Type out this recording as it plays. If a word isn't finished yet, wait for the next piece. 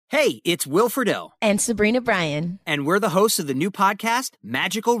Hey, it's Will Friedle. And Sabrina Bryan. And we're the hosts of the new podcast,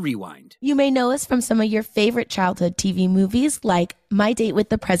 Magical Rewind. You may know us from some of your favorite childhood TV movies like My Date with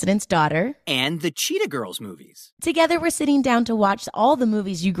the President's Daughter. And the Cheetah Girls movies. Together, we're sitting down to watch all the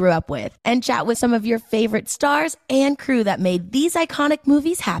movies you grew up with and chat with some of your favorite stars and crew that made these iconic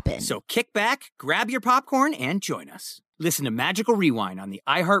movies happen. So kick back, grab your popcorn, and join us. Listen to Magical Rewind on the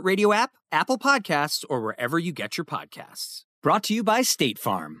iHeartRadio app, Apple Podcasts, or wherever you get your podcasts. Brought to you by State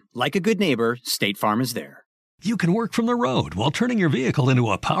Farm. Like a good neighbor, State Farm is there. You can work from the road while turning your vehicle into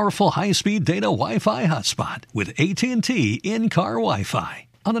a powerful high-speed data Wi-Fi hotspot with AT&T in-car Wi-Fi.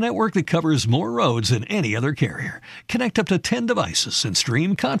 On a network that covers more roads than any other carrier. Connect up to 10 devices and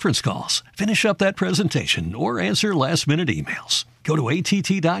stream conference calls. Finish up that presentation or answer last-minute emails. Go to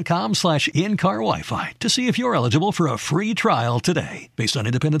att.com/in-car Wi-Fi to see if you're eligible for a free trial today. Based on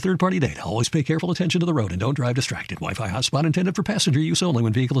independent third-party data, always pay careful attention to the road and don't drive distracted. Wi-Fi hotspot intended for passenger use only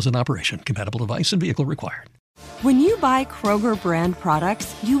when vehicle is in operation. Compatible device and vehicle required. When you buy Kroger brand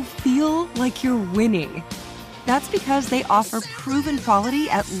products, you feel like you're winning. That's because they offer proven quality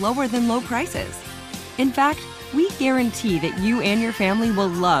at lower than low prices. In fact, we guarantee that you and your family will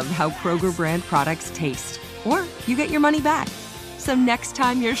love how Kroger brand products taste, or you get your money back. So next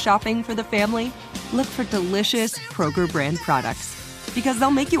time you're shopping for the family, look for delicious Kroger brand products, because they'll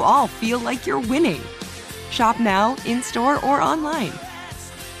make you all feel like you're winning. Shop now, in-store, or online.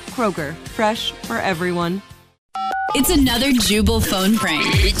 Kroger, fresh for everyone. It's another Jubal phone prank.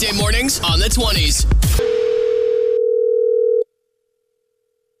 Weekday mornings on the 20s.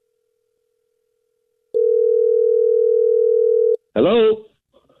 Hello?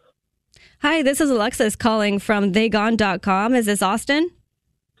 Hi, this is Alexis calling from theygone.com. Is this Austin?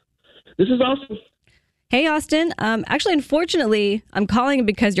 This is Austin. Hey, Austin. Actually, unfortunately, I'm calling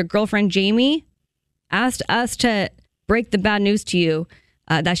because your girlfriend, Jamie, asked us to break the bad news to you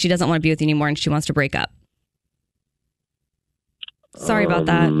that she doesn't want to be with you anymore and she wants to break up. Sorry about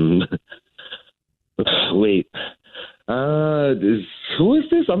that. Wait. Who is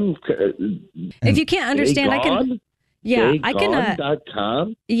this? If you can't understand, I can... Yeah, I can.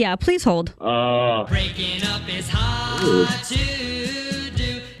 .com? Yeah, please hold. Breaking up is hard to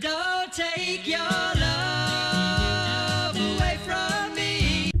do. Don't take your love away from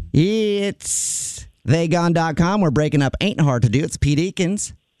me. It's theygone.com. We're breaking up. Ain't hard to do. It's Pete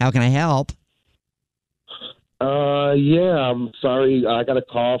Eakins. How can I help? Yeah, I'm sorry. I got a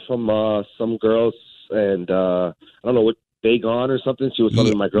call from some girls, and I don't know what. They Gone or something? She was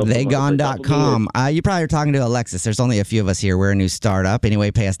telling my girlfriend. Theygone.com. You probably are talking to Alexis. There's only a few of us here. We're a new startup.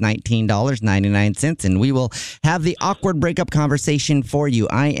 Anyway, pay us $19.99, and we will have the awkward breakup conversation for you.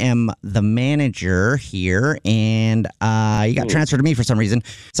 I am the manager here, and you got transferred to me for some reason.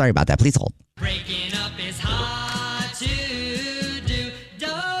 Sorry about that. Please hold. Breaking up is hard to do.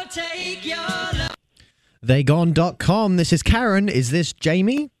 Don't take your love. Theygone.com. This is Karen. Is this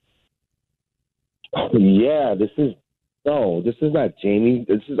Jamie? Yeah, this is not Jamie.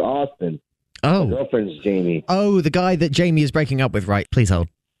 This is Austin. Oh. My girlfriend's Jamie. Oh, the guy that Jamie is breaking up with, right? Please hold.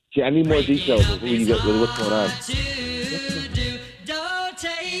 I need more details of who you get, what's going on. Don't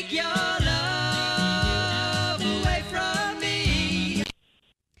take your love away from me.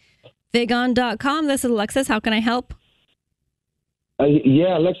 Theygone.com. This is Alexis. How can I help?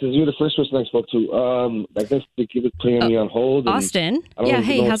 Yeah, Alexis, you're the first person I spoke to. I guess they keep putting me on hold. Austin? Yeah,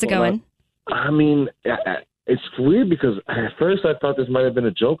 hey, how's it going? I mean, it's weird because at first I thought this might have been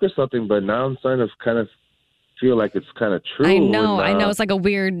a joke or something, but now I'm starting to kind of feel like it's kind of true. I know. It's like a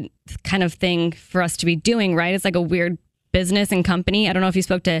weird kind of thing for us to be doing, right? It's like a weird business and company. I don't know if you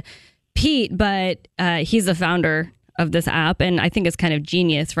spoke to Pete, but he's the founder of this app, and I think it's kind of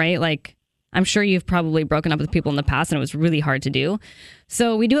genius, right? Like, I'm sure you've probably broken up with people in the past, and it was really hard to do.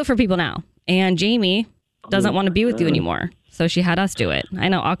 So we do it for people now. And Jamie doesn't want to be with you anymore, so she had us do it. I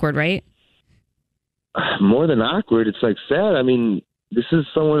know, awkward, right? More than awkward, it's like sad. I mean, this is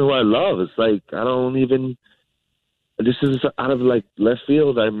someone who I love. It's like this is out of like left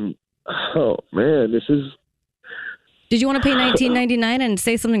field. Oh man, this is. Did you want to pay $19.99 and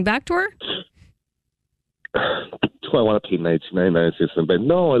say something back to her? Do I want to pay $19.99 and say something? But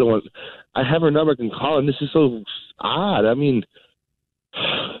no, I don't want. I have her number. I can call, and this is so odd. I mean.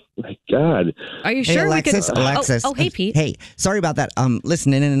 My God. Are you sure? Hey, Alexis, we could... Alexis. Oh, hey, Pete. Hey, sorry about that.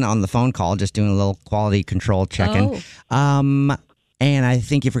 Listening in on the phone call, just doing a little quality control checking. And I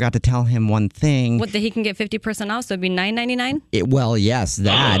think you forgot to tell him one thing. What, that he can get 50% off, so it'd be $9.99? Well, yes,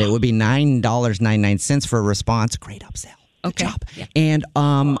 that. It would be $9.99 for a response. Great upsell. Good job. Yeah. And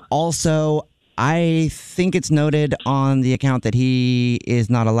also, I think it's noted on the account that he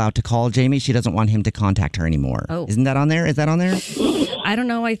is not allowed to call Jamie. She doesn't want him to contact her anymore. Oh. Isn't that on there? Is that on there? I don't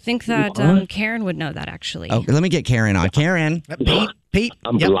know. I think that Karen would know that, actually. Oh, let me get Karen on. Karen. Pete.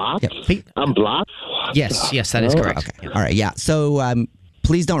 I'm blocked? Yep. Pete. I'm blocked? Yes, that is correct. Okay. All right, yeah. So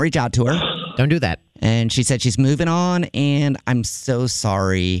please don't reach out to her. Don't do that. And she said she's moving on, and I'm so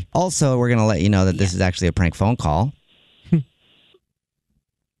sorry. Also, we're going to let you know that this is actually a prank phone call.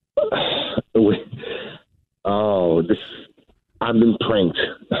 I've been pranked.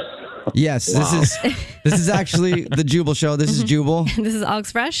 Yes, this is actually the Jubal Show. This is Jubal. This is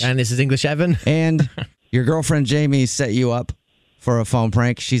Alex Fresh. And this is English Evan. And your girlfriend Jamie set you up for a phone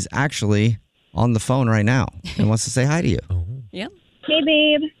prank. She's actually on the phone right now and wants to say hi to you. Yep. Hey,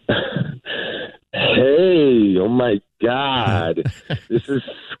 babe. Hey, oh my God. This is,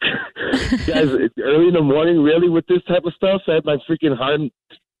 guys, early in the morning, really, with this type of stuff? I had my freaking heart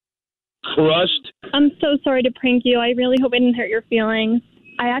crushed. I'm so sorry to prank you. I really hope I didn't hurt your feelings.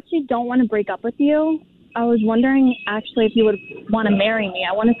 I actually don't want to break up with you. I was wondering, actually, if you would want to marry me.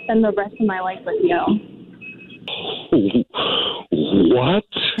 I want to spend the rest of my life with you. What?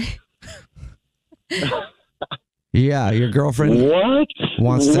 Yeah, your girlfriend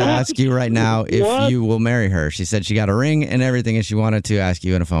wants to ask you right now if you will marry her. She said she got a ring and everything, and she wanted to ask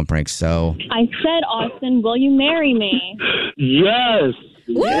you in a phone prank. So I said, Austin, will you marry me? Yes.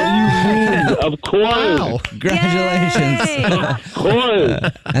 Of course. Wow. Congratulations. Of course.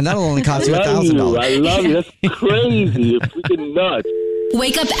 And that'll only cost you $1,000. I love you. That's crazy. You're freaking nuts.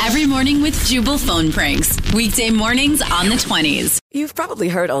 Wake up every morning with Jubal phone pranks. Weekday mornings on the 20s. You've probably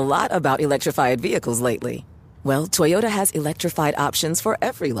heard a lot about electrified vehicles lately. Well, Toyota has electrified options for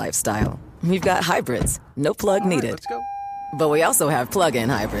every lifestyle. We've got hybrids, no plug needed. Let's go. But we also have plug-in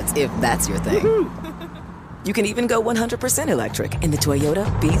hybrids, if that's your thing. You can even go 100% electric in the Toyota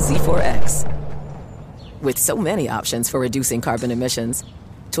BZ4X. With so many options for reducing carbon emissions,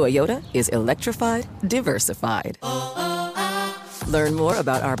 Toyota is electrified, diversified. Learn more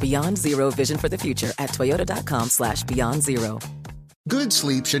about our Beyond Zero vision for the future at toyota.com/Beyond Zero. Good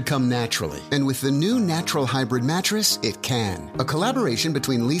sleep should come naturally, and with the new Natural Hybrid mattress, it can. A collaboration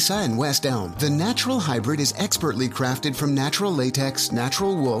between Lisa and West Elm, the Natural Hybrid is expertly crafted from natural latex,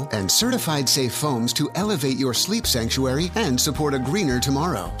 natural wool, and certified safe foams to elevate your sleep sanctuary and support a greener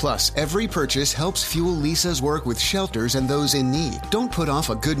tomorrow. Plus, every purchase helps fuel Lisa's work with shelters and those in need. Don't put off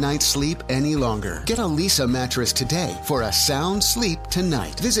a good night's sleep any longer. Get a Lisa mattress today for a sound sleep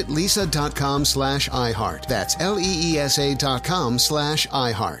tonight. Visit lisa.com/iHeart. That's LEESA.com/iHeart.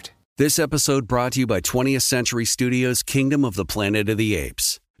 This episode brought to you by 20th Century Studios' Kingdom of the Planet of the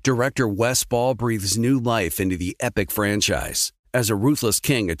Apes. Director Wes Ball breathes new life into the epic franchise. As a ruthless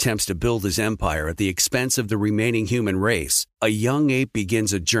king attempts to build his empire at the expense of the remaining human race, a young ape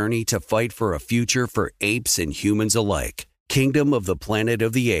begins a journey to fight for a future for apes and humans alike. Kingdom of the Planet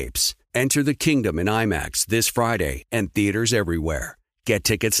of the Apes. Enter the kingdom in IMAX this Friday and theaters everywhere. Get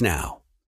tickets now.